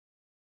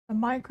The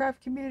Minecraft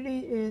community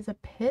is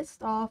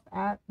pissed off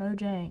at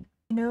Mojang.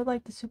 You know,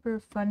 like the super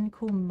fun,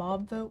 cool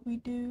mob vote we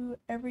do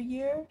every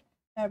year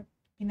that,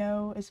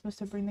 is supposed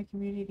to bring the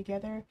community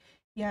together?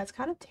 Yeah, it's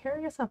kind of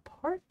tearing us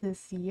apart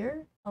this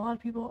year. A lot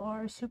of people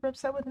are super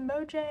upset with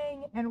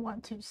Mojang and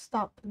want to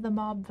stop the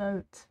mob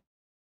vote.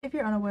 If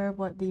you're unaware of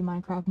what the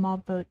Minecraft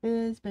mob vote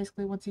is,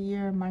 basically once a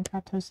year,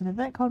 Minecraft hosts an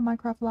event called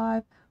Minecraft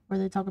Live where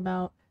they talk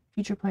about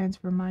future plans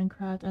for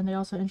Minecraft, and they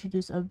also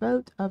introduce a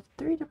vote of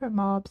 3 different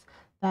mobs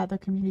that the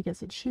community gets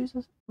to choose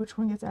which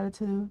one gets added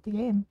to the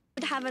game.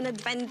 Have an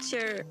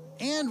adventure.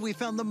 And we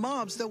found the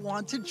mobs that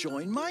want to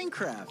join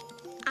Minecraft.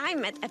 I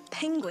met a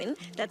penguin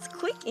that's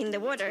quick in the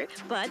water,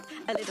 but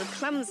a little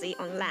clumsy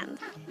on land.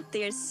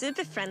 They're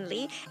super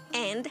friendly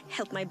and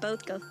help my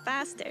boat go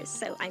faster,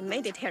 so I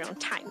made it here on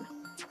time.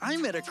 I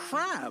met a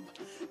crab.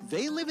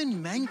 They live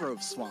in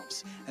mangrove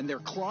swamps, and their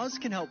claws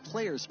can help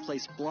players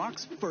place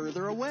blocks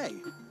further away.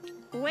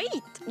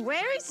 Wait,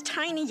 where is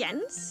Tiny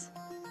Jens?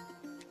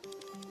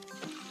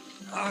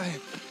 I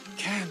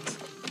can't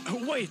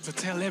wait to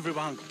tell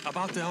everyone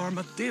about the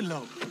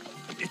armadillo.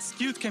 Its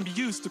scute can be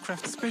used to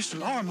craft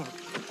special armor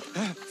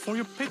for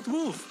your pet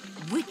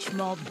wolf. Which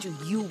mob do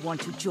you want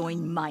to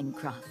join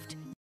Minecraft?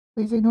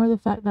 Please ignore the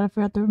fact that I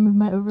forgot to remove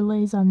my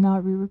overlays. I'm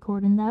not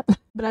re-recording that.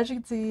 But as you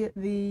can see,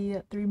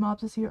 the 3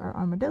 mobs this year are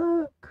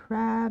armadillo,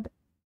 crab,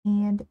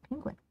 and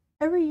penguin.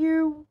 Every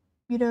year,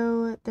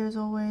 there's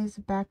always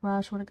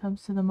backlash when it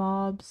comes to the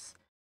mobs.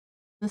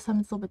 This time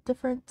it's a little bit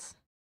different.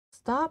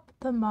 Stop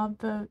the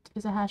mob vote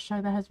is a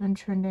hashtag that has been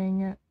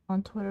trending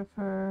on Twitter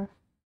for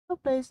a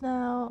couple days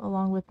now,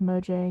 along with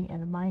Mojang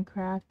and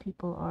Minecraft.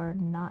 People are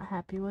not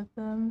happy with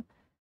them,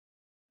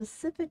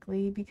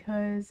 specifically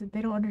because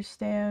they don't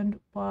understand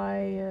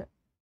why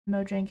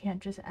Mojang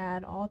can't just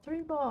add all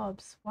 3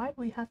 mobs. Why do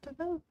we have to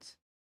vote?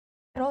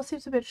 It all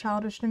seems a bit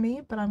childish to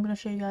me, but I'm going to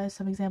show you guys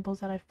some examples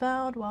that I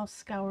found while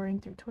scouring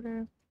through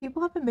Twitter.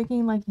 People have been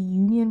making like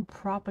union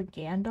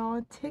propaganda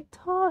on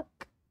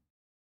TikTok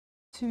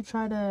to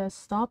try to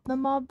stop the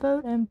mob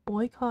vote and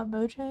boycott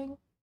Mojang.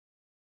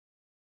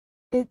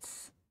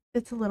 It's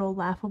a little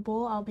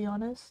laughable, I'll be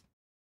honest.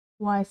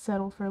 Why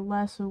settle for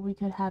less when we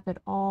could have it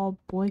all?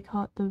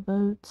 Boycott the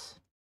votes.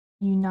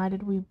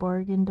 United we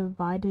bargain,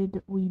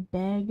 divided we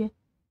beg.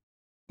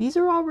 These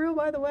are all real,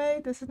 by the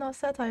way. This is not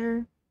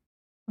satire.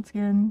 Once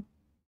again,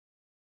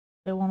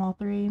 they want all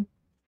 3.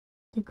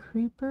 The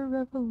creeper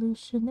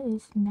revolution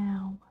is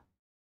now.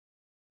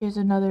 Here's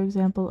another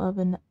example of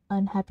an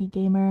unhappy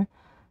gamer.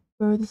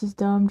 Bro, this is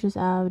dumb. Just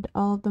add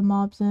all of the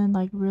mobs in.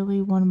 Like,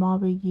 really, 1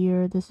 mob a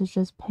year. This is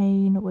just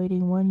pain.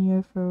 Waiting 1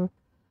 year for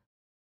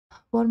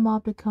 1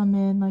 mob to come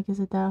in. Like, is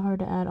it that hard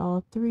to add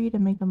all 3 to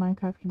make the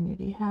Minecraft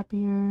community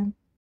happier?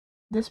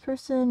 This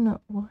person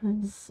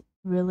was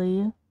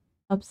really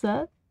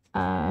upset.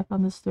 I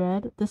found this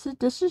thread. This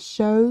just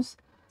shows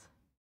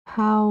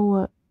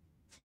how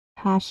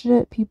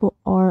passionate people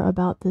are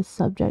about this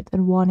subject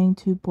and wanting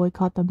to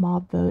boycott the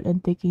mob vote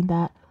and thinking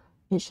that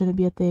it shouldn't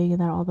be a thing and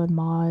that all the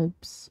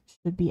mobs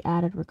should be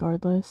added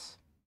regardless.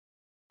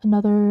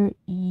 Another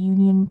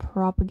union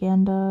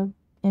propaganda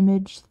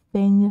image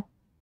thing.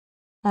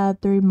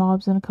 Add 3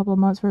 mobs in a couple of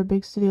months for a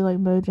big studio like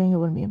Mojang, it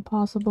wouldn't be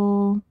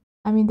impossible.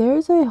 I mean,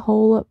 there's a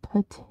whole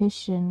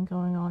petition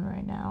going on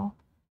right now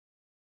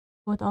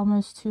with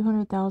almost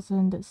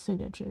 200,000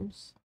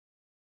 signatures.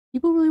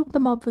 People really want the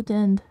mob vote to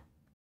end.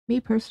 Me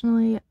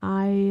personally,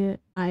 I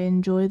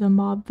enjoy the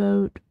mob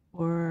vote,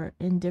 or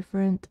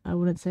indifferent. I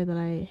wouldn't say that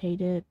I hate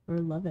it or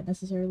love it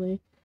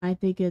necessarily. I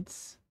think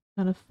it's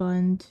kind of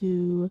fun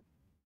to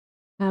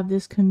have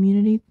this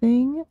community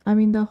thing. I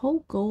mean, the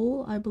whole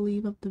goal, I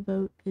believe, of the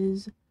vote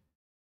is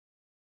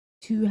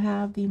to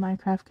have the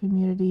Minecraft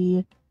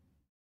community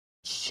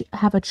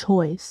have a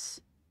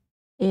choice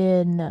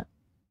in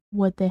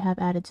what they have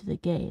added to the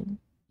game.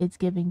 It's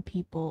giving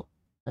people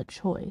a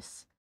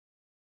choice.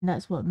 And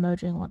that's what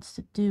Mojang wants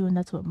to do, and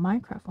that's what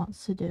Minecraft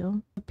wants to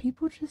do. But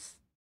people just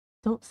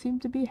don't seem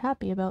to be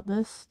happy about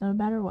this, no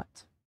matter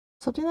what.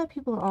 Something that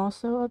people are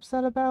also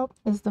upset about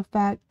is the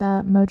fact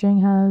that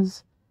Mojang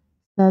has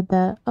said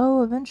that,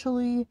 oh,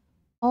 eventually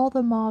all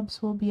the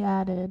mobs will be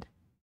added,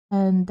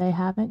 and they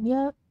haven't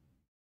yet.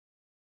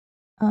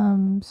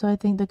 So I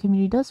think the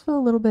community does feel a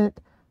little bit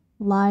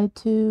lied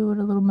to and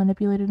a little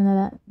manipulated in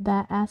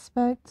that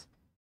aspect.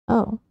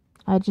 Oh,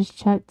 I just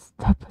checked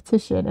the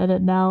petition and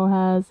it now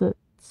has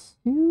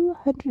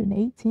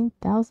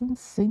 218,000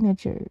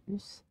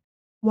 signatures.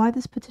 Why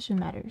this petition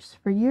matters.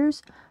 For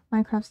years,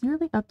 Minecraft's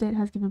yearly update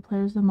has given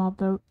players the mob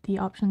vote the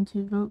option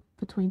to vote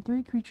between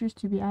 3 creatures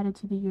to be added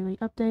to the yearly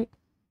update.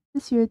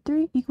 This year,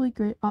 3 equally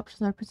great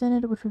options are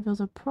presented, which reveals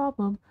a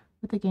problem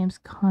with the game's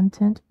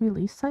content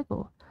release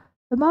cycle.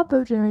 The mob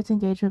vote generates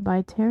engagement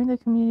by tearing the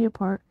community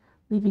apart,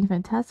 leaving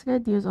fantastic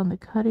ideas on the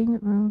cutting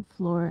room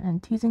floor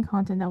and teasing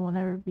content that will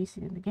never be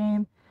seen in the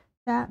game.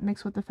 That,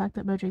 mixed with the fact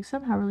that Mojang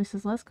somehow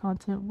releases less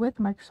content with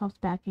Microsoft's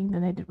backing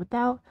than they did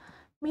without,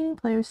 meaning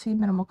players see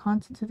minimal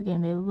content to the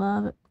game they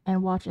love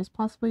and watch as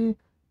possibly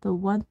the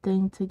one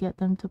thing to get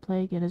them to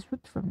play again is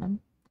ripped from them.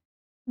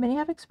 Many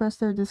have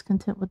expressed their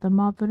discontent with the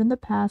mob vote in the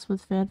past,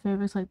 with fan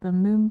favorites like the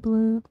Moo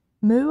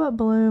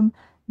Bloom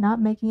not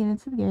making it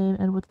into the game,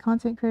 and with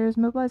content creators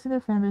mobilizing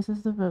their fan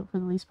bases to vote for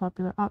the least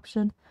popular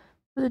option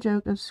for the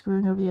joke of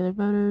screwing over the other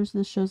voters.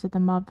 This shows that the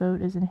mob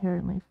vote is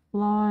inherently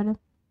flawed.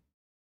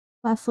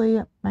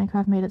 Lastly,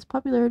 Minecraft made its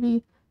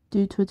popularity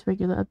due to its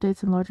regular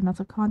updates and large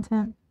amounts of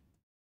content.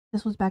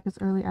 This was back as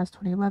early as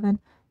 2011.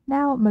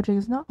 Now, Mojang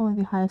is not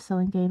only the highest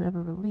selling game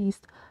ever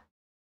released.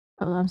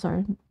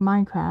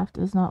 Minecraft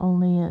is not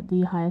only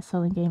the highest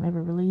selling game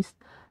ever released,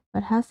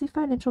 but has the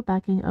financial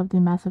backing of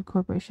the massive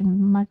corporation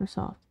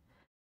Microsoft.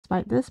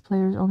 Despite this,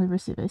 players only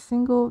receive a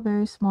single,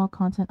 very small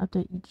content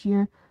update each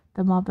year.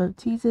 The mob vote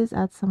teases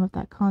adds some of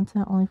that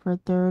content only for a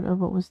third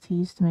of what was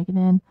teased to make it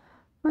in,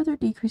 further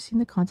decreasing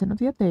the content of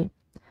the update.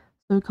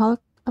 So we call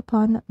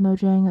upon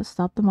Mojang,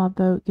 stop the mob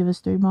vote, give us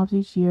 3 mobs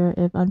each year.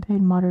 If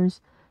unpaid modders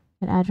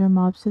can add your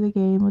mobs to the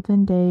game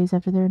within days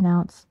after they're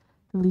announced,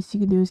 the least you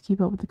can do is keep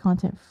up with the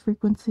content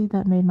frequency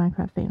that made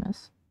Minecraft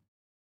famous.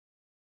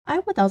 I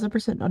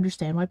 1000%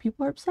 understand why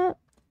people are upset.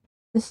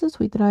 This is a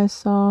tweet that I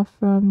saw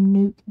from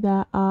Nuke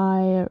that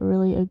I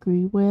really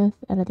agree with,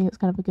 and I think it's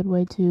kind of a good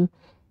way to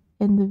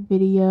end the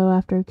video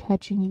after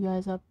catching you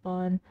guys up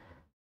on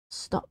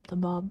stop the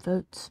mob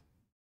votes.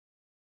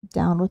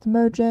 Down with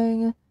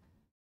Mojang.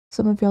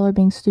 Some of y'all are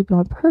being stupid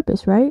on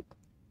purpose, right?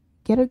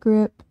 Get a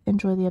grip,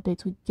 enjoy the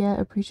updates we get,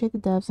 appreciate the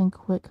devs, and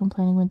quit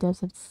complaining when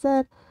devs have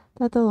said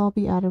that they'll all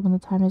be added when the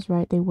time is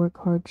right. They work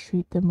hard,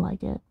 treat them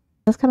like it.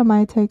 That's kind of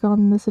my take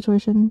on the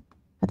situation.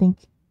 I think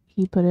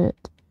he put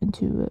it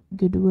into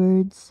good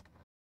words.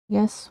 I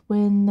guess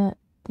when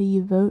the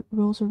vote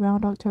rolls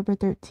around October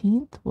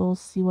 13th, we'll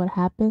see what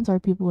happens. Are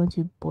people going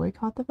to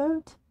boycott the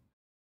vote?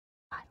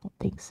 I don't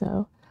think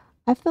so.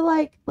 I feel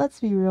like, let's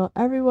be real,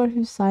 everyone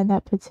who signed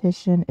that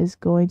petition is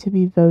going to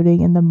be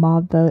voting in the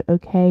mob vote,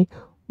 okay?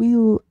 We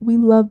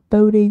love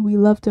voting, we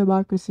love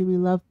democracy, we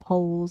love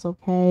polls,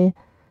 okay?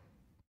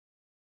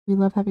 We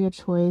love having a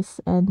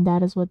choice, and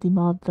that is what the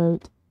mob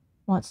vote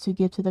wants to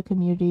give to the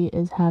community,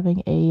 is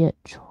having a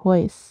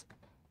choice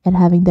and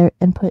having their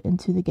input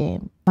into the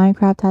game.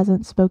 Minecraft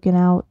hasn't spoken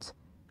out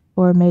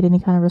or made any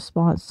kind of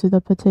response to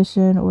the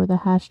petition or the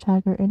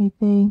hashtag or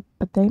anything,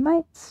 but they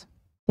might.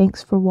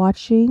 Thanks for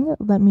watching.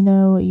 Let me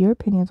know your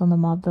opinions on the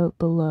mob vote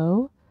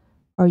below.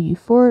 Are you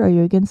for it? Are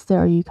you against it?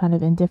 Are you kind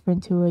of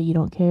indifferent to it? You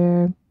don't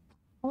care?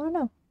 I want to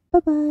know.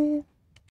 Bye-bye.